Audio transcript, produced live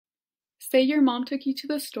Say your mom took you to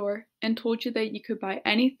the store and told you that you could buy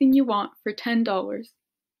anything you want for $10.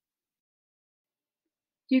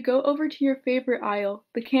 You go over to your favorite aisle,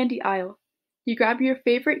 the candy aisle. You grab your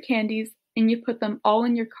favorite candies and you put them all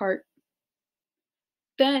in your cart.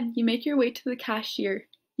 Then you make your way to the cashier.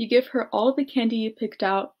 You give her all the candy you picked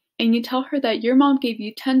out and you tell her that your mom gave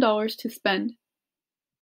you $10 to spend.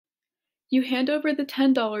 You hand over the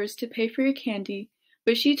 $10 to pay for your candy,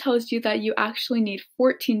 but she tells you that you actually need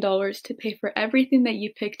 $14 to pay for everything that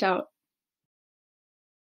you picked out.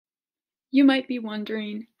 You might be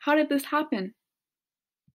wondering, how did this happen?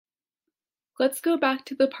 Let's go back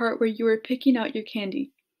to the part where you were picking out your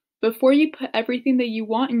candy. Before you put everything that you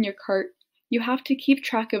want in your cart, you have to keep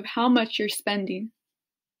track of how much you're spending.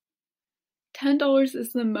 $10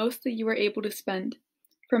 is the most that you are able to spend.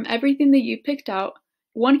 From everything that you picked out,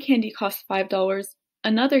 one candy costs $5,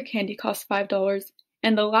 another candy costs $5,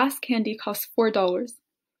 and the last candy costs $4.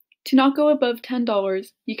 To not go above $10,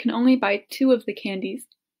 you can only buy 2 of the candies.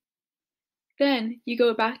 Then you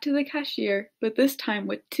go back to the cashier, but this time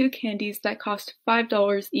with 2 candies that cost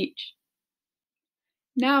 $5 each.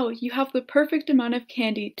 Now you have the perfect amount of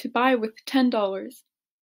candy to buy with $10.